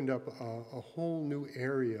it's opened up a whole new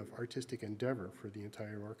area of artistic endeavor for the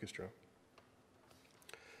entire orchestra.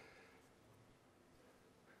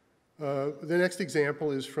 The next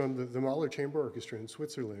example is from the Mahler Chamber Orchestra in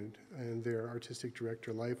Switzerland, and their artistic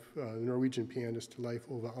director, Norwegian pianist Leif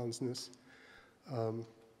Ove Ansnes.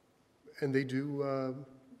 And they do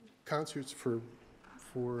concerts for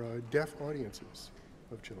deaf audiences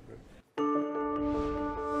of children.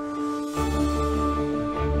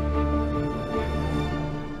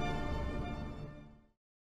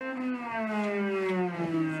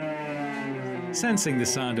 Sensing the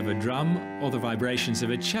sound of a drum or the vibrations of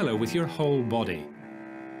a cello with your whole body.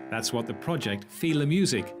 That's what the project Feel the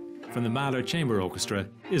Music from the Mahler Chamber Orchestra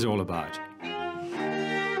is all about.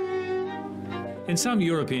 In some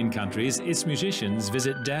European countries, its musicians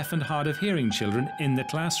visit deaf and hard of hearing children in the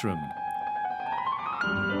classroom.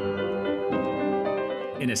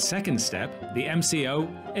 In a second step, the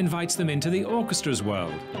MCO invites them into the orchestra's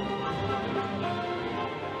world.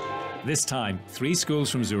 This time, 3 schools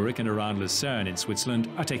from Zurich and around Lucerne in Switzerland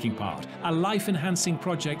are taking part. A life-enhancing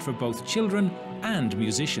project for both children and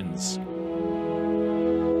musicians.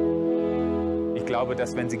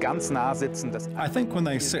 I think when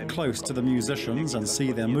they sit close to the musicians and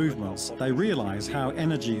see their movements, they realize how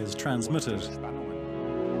energy is transmitted.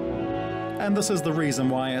 And this is the reason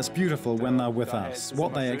why it's beautiful when they're with us,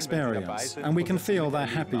 what they experience, and we can feel they're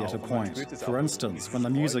happy at a point. For instance, when the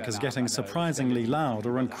music is getting surprisingly loud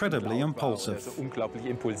or incredibly impulsive.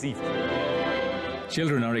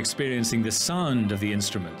 Children are experiencing the sound of the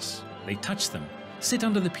instruments. They touch them, sit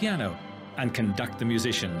under the piano, and conduct the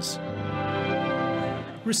musicians.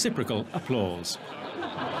 Reciprocal applause.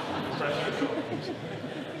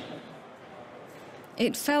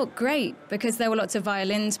 It felt great because there were lots of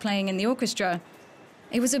violins playing in the orchestra.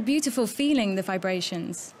 It was a beautiful feeling, the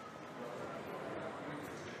vibrations.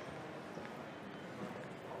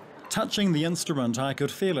 Touching the instrument, I could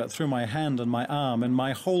feel it through my hand and my arm and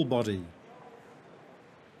my whole body.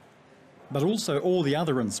 But also all the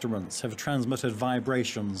other instruments have transmitted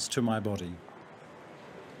vibrations to my body.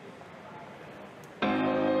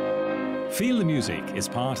 Feel the Music is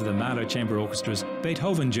part of the Mahler Chamber Orchestra's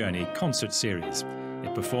Beethoven Journey concert series.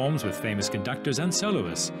 It performs with famous conductors and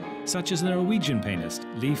soloists, such as the Norwegian pianist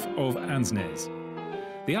Leif Ove Ansnes.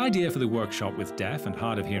 The idea for the workshop with deaf and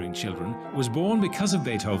hard of hearing children was born because of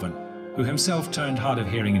Beethoven, who himself turned hard of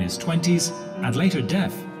hearing in his 20s and later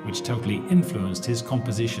deaf, which totally influenced his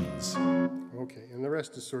compositions. Okay, and the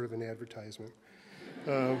rest is sort of an advertisement.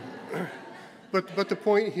 But the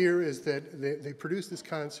point here is that they produced these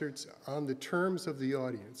concerts on the terms of the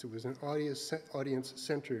audience. It was an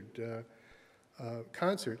audience-centered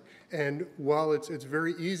concert. And while it's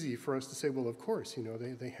very easy for us to say, well, of course, you know,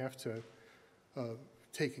 they have to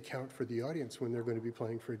take account for the audience when they're going to be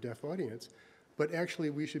playing for a deaf audience, but actually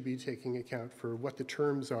we should be taking account for what the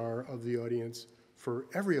terms are of the audience for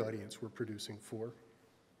every audience we're producing for.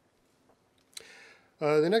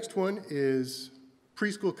 The next one is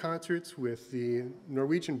preschool concerts with the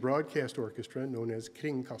Norwegian Broadcast Orchestra, known as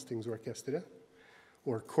Kringkastingsorkesteret,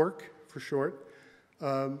 or KORK for short.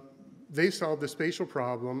 They solved the spatial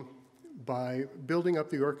problem by building up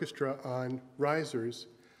the orchestra on risers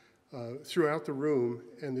throughout the room,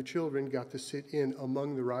 and the children got to sit in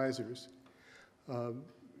among the risers.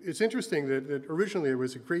 It's interesting that originally there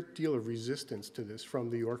was a great deal of resistance to this from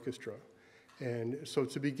the orchestra. And so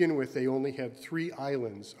to begin with, they only had 3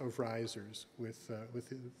 islands of risers with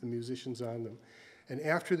the musicians on them. And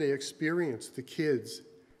after they experienced the kids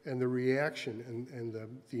and the reaction and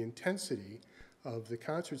the intensity of the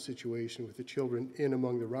concert situation with the children in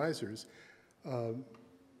among the risers,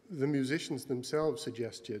 the musicians themselves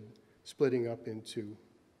suggested splitting up into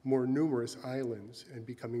more numerous islands and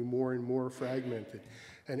becoming more and more fragmented.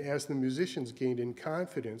 And as the musicians gained in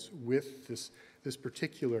confidence with this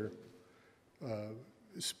particular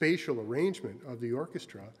spatial arrangement of the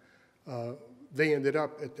orchestra, they ended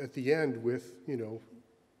up at the end with, you know,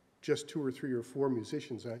 just 2 or 3 or 4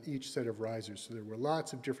 musicians on each set of risers. So there were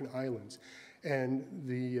lots of different islands. And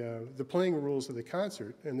the playing rules of the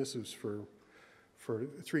concert, and this was for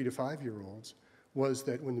 3 to 5-year-olds, was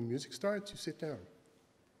that when the music starts, you sit down.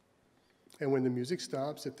 And when the music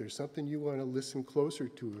stops, if there's something you want to listen closer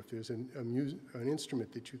to, if there's an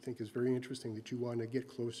instrument that you think is very interesting that you want to get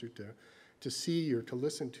closer to see or to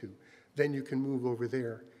listen to, then you can move over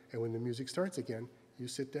there. And when the music starts again, you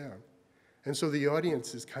sit down. And so the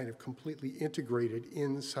audience is kind of completely integrated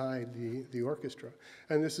inside the orchestra.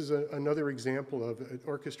 And this is another example of an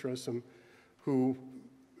orchestra who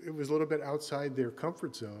it was a little bit outside their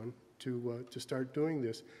comfort zone to start doing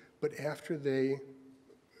this. But after they've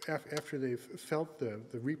felt the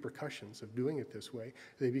repercussions of doing it this way,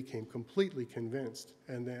 they became completely convinced.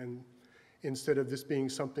 And then instead of this being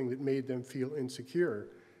something that made them feel insecure,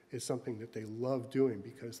 it's something that they love doing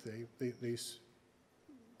because they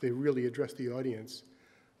really address the audience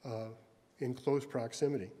in close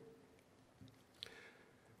proximity.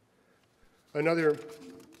 Another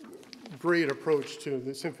great approach to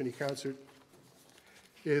the symphony concert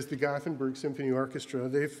is the Gothenburg Symphony Orchestra.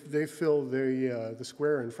 They fill the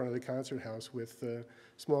square in front of the concert house with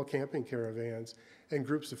small camping caravans, and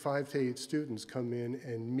groups of 5 to 8 students come in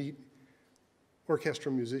and meet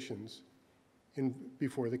orchestral musicians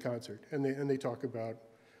before the concert. And they talk about,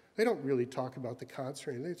 they don't really talk about the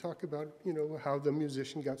concert, and they talk about, you know, how the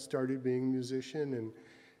musician got started being a musician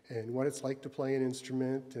and what it's like to play an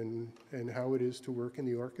instrument and how it is to work in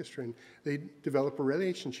the orchestra. And they develop a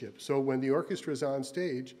relationship. So when the orchestra is on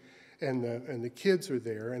stage and the kids are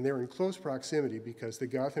there and they're in close proximity because the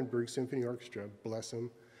Gothenburg Symphony Orchestra, bless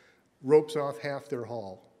them, ropes off half their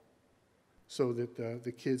hall so that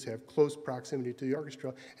the kids have close proximity to the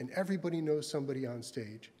orchestra and everybody knows somebody on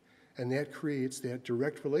stage. And that creates that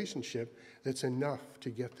direct relationship that's enough to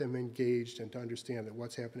get them engaged and to understand that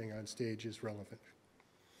what's happening on stage is relevant.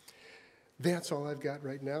 That's all I've got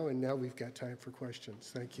right now, and now we've got time for questions.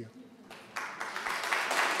 Thank you.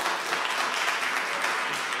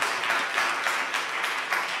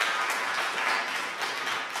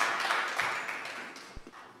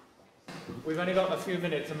 We've only got a few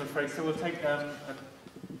minutes, I'm afraid, so we'll take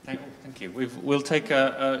thank you. We'll take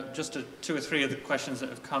just 2 or 3 of the questions that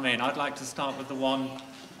have come in. I'd like to start with the one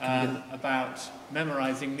about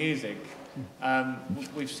memorizing music.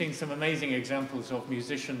 We've seen some amazing examples of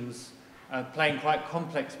musicians playing quite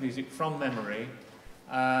complex music from memory.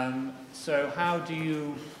 So how do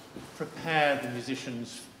you prepare the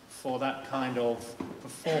musicians for that kind of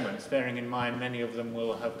performance, bearing in mind many of them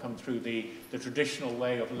will have come through the traditional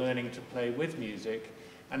way of learning to play with music?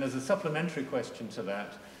 And as a supplementary question to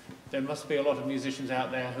that, there must be a lot of musicians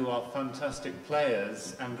out there who are fantastic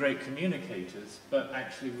players and great communicators, but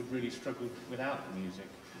actually would really struggle without the music.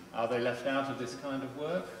 Are they left out of this kind of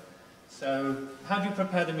work? So how do you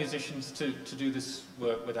prepare the musicians to do this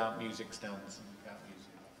work without music stands and without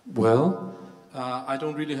music? Well, I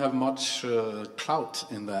don't really have much clout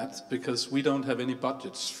in that because we don't have any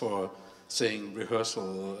budgets for saying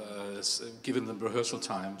rehearsal, giving them rehearsal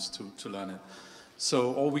times to learn it.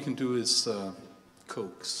 So all we can do is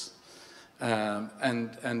coax.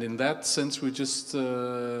 And in that sense, we've just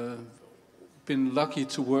been lucky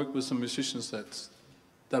to work with some musicians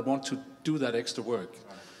that want to do that extra work.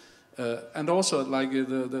 And also, like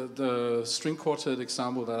the string quartet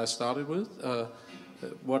example that I started with,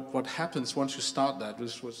 what happens once you start that,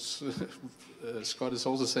 which was Scott is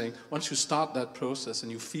also saying, once you start that process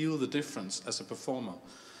and you feel the difference as a performer,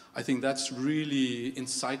 I think that's really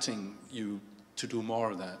inciting you to do more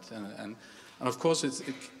of that. And of course,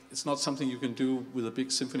 it's not something you can do with a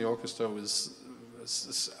big symphony orchestra with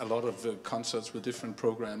a lot of concerts with different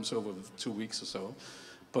programs over 2 weeks or so.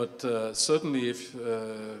 But certainly, if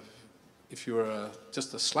you're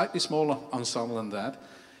just a slightly smaller ensemble than that,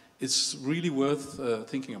 it's really worth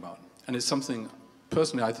thinking about. And it's something,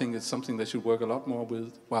 personally, I think it's something they should work a lot more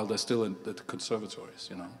with while they're still in the conservatories,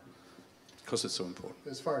 you know, because it's so important.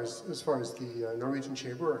 As far as the Norwegian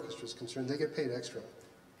Chamber Orchestra is concerned, they get paid extra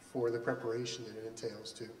for the preparation that it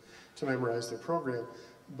entails to memorize their program.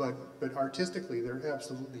 But artistically, they're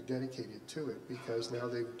absolutely dedicated to it because now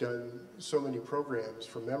they've done so many programs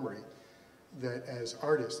from memory that as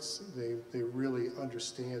artists, they really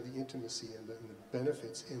understand the intimacy and the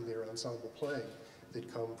benefits in their ensemble playing that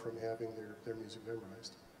come from having their music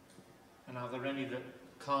memorized. And are there any that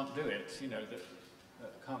can't do it, you know, that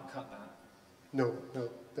can't cut that? No.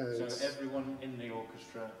 So everyone in the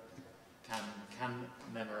orchestra can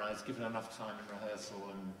memorize, given enough time in rehearsal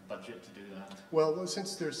and budget to do that? Well,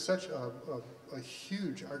 since there's such a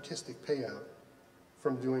huge artistic payout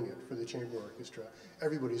from doing it for the chamber orchestra,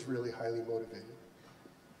 everybody's really highly motivated.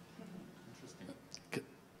 Interesting.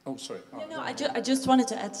 Oh, sorry. Oh. I just wanted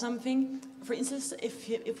to add something. For instance,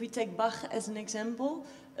 if we take Bach as an example,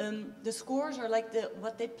 the scores are like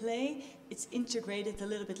what they play, it's integrated a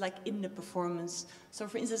little bit like in the performance. So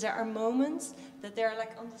for instance, there are moments that they're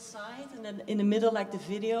like on the side and then in the middle like the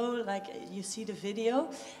video, like you see the video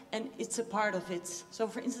and it's a part of it. So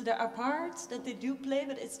for instance, there are parts that they do play,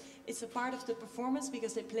 but it's a part of the performance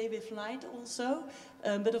because they play with light also.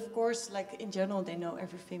 But of course, like in general, they know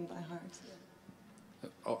everything by heart.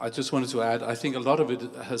 Oh, I just wanted to add, I think a lot of it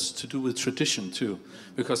has to do with tradition too,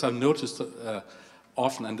 because I've noticed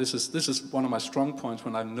often, and this is one of my strong points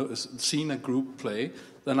when I've seen a group play,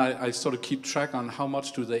 then I sort of keep track on how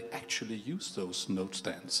much do they actually use those note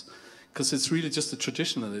stands, because it's really just a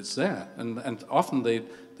tradition that it's there, and often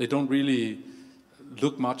they don't really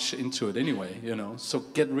look much into it anyway, you know. So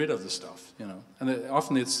get rid of the stuff, you know. And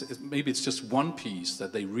often maybe it's just one piece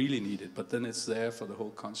that they really need it, but then it's there for the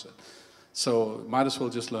whole concert. So might as well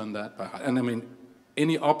just learn that by heart. And I mean,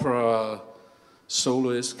 any opera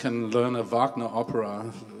soloist can learn a Wagner opera,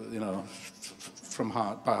 you know, from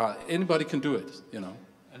heart, by heart. Anybody can do it, you know.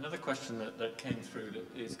 Another question that came through that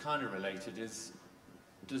is kind of related is,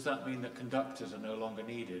 does that mean that conductors are no longer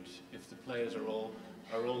needed if the players are all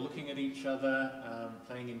looking at each other,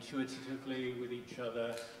 playing intuitively with each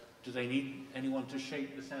other? Do they need anyone to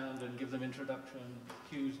shape the sound and give them introduction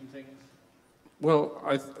cues and things? Well,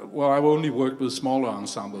 I've only worked with smaller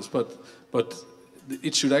ensembles, but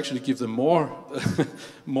it should actually give them more,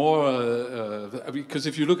 because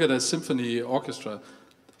if you look at a symphony orchestra,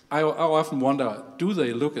 I often wonder, do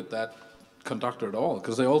they look at that conductor at all?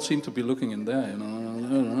 Because they all seem to be looking in there, you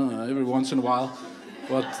know, every once in a while.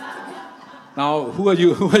 But now, who are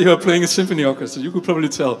you playing a symphony orchestra? You could probably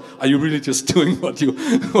tell. Are you really just doing what you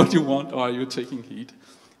want, or are you taking heed?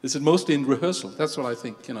 Is it mostly in rehearsal? That's what I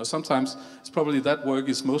think. You know, sometimes it's probably that work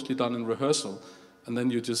is mostly done in rehearsal, and then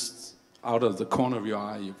you just out of the corner of your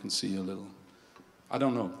eye you can see a little. I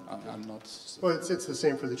don't know. I'm not. Well, it's the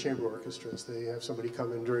same for the chamber orchestras. They have somebody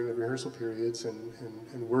come in during the rehearsal periods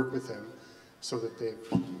and work with them, so that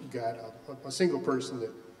they've got a single person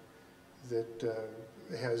that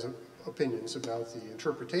has opinions about the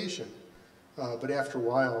interpretation. But after a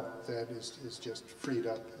while, that is just freed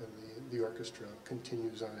up, and the orchestra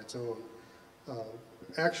continues on its own.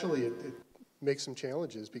 Actually, it makes some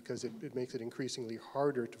challenges because it makes it increasingly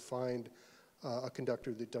harder to find a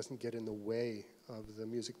conductor that doesn't get in the way of the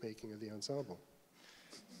music making of the ensemble.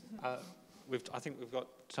 I think we've got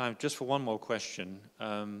time just for one more question.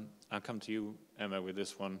 I'll come to you, Emma, with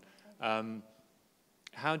this one.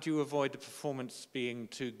 How do you avoid the performance being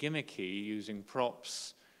too gimmicky, using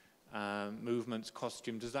props, movements,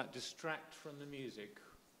 costume? Does that distract from the music,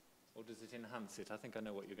 or does it enhance it? I think I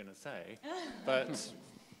know what you're going to say, but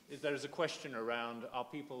there is a question around, are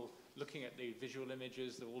people looking at the visual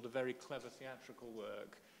images, all the very clever theatrical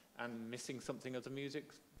work, and missing something of the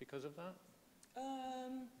music because of that?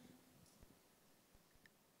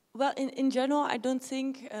 Well, in general, I don't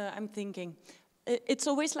think, I'm thinking, it's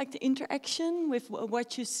always like the interaction with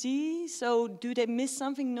what you see. So do they miss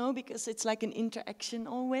something? No, because it's like an interaction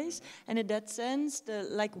always. And in that sense,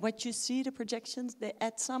 like what you see, the projections, they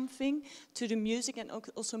add something to the music and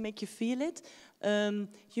also make you feel it.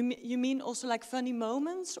 You mean also like funny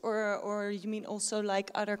moments, or you mean also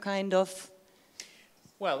like other kind of...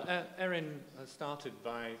 Well, Erin started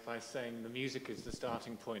by saying the music is the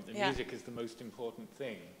starting point. The music is the most important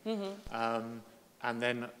thing. Mm-hmm. And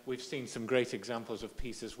then we've seen some great examples of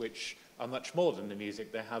pieces which are much more than the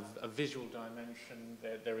music. They have a visual dimension.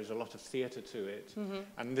 There is a lot of theatre to it. Mm-hmm.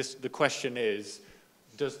 And the question is,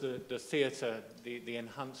 does the theatre, the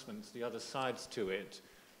enhancements, the other sides to it,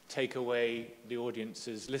 take away the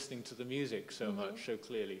audience's listening to the music so much, so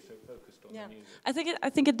clearly, so focused on the music? I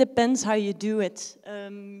think it depends how you do it.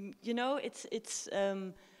 You know,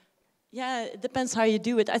 yeah, it depends how you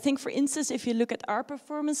do it. I think, for instance, if you look at our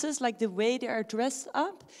performances, like the way they are dressed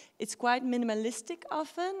up, it's quite minimalistic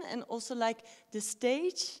often, and also like the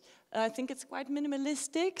stage, I think it's quite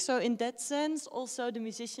minimalistic. So in that sense, also the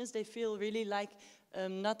musicians, they feel really like,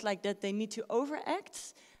 not like that they need to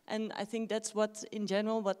overact. And I think that's what, in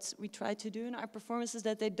general, what we try to do in our performances,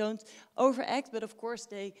 that they don't overact, but of course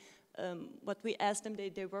they, what we ask them,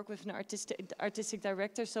 they work with an artistic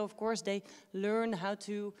director, so of course they learn how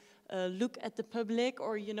to look at the public,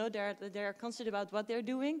 or you know, they're conscious about what they're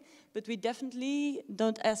doing, but we definitely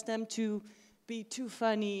don't ask them to be too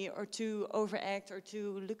funny or to overact or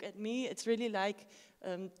to look at me. It's really like,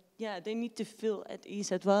 yeah, they need to feel at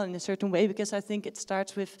ease as well in a certain way, because I think it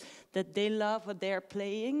starts with that they love what they are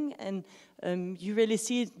playing, and you really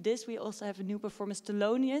see this. We also have a new performance,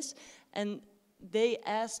 Thelonious, and they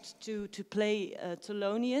asked to play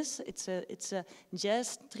Thelonious. It's a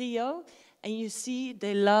jazz trio, and you see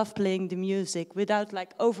they love playing the music without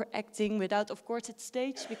like overacting, without, of course, it's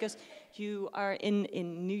staged because you are in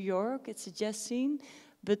New York, it's a jazz scene,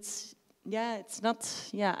 but yeah, it's not,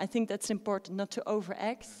 yeah, I think that's important, not to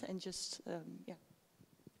overact and just, yeah.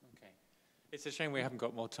 Okay. It's a shame we haven't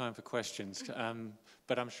got more time for questions,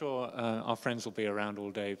 but I'm sure our friends will be around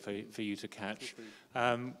all day for you to catch.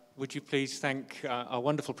 Would you please thank our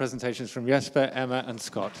wonderful presentations from Jesper, Emma and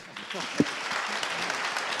Scott.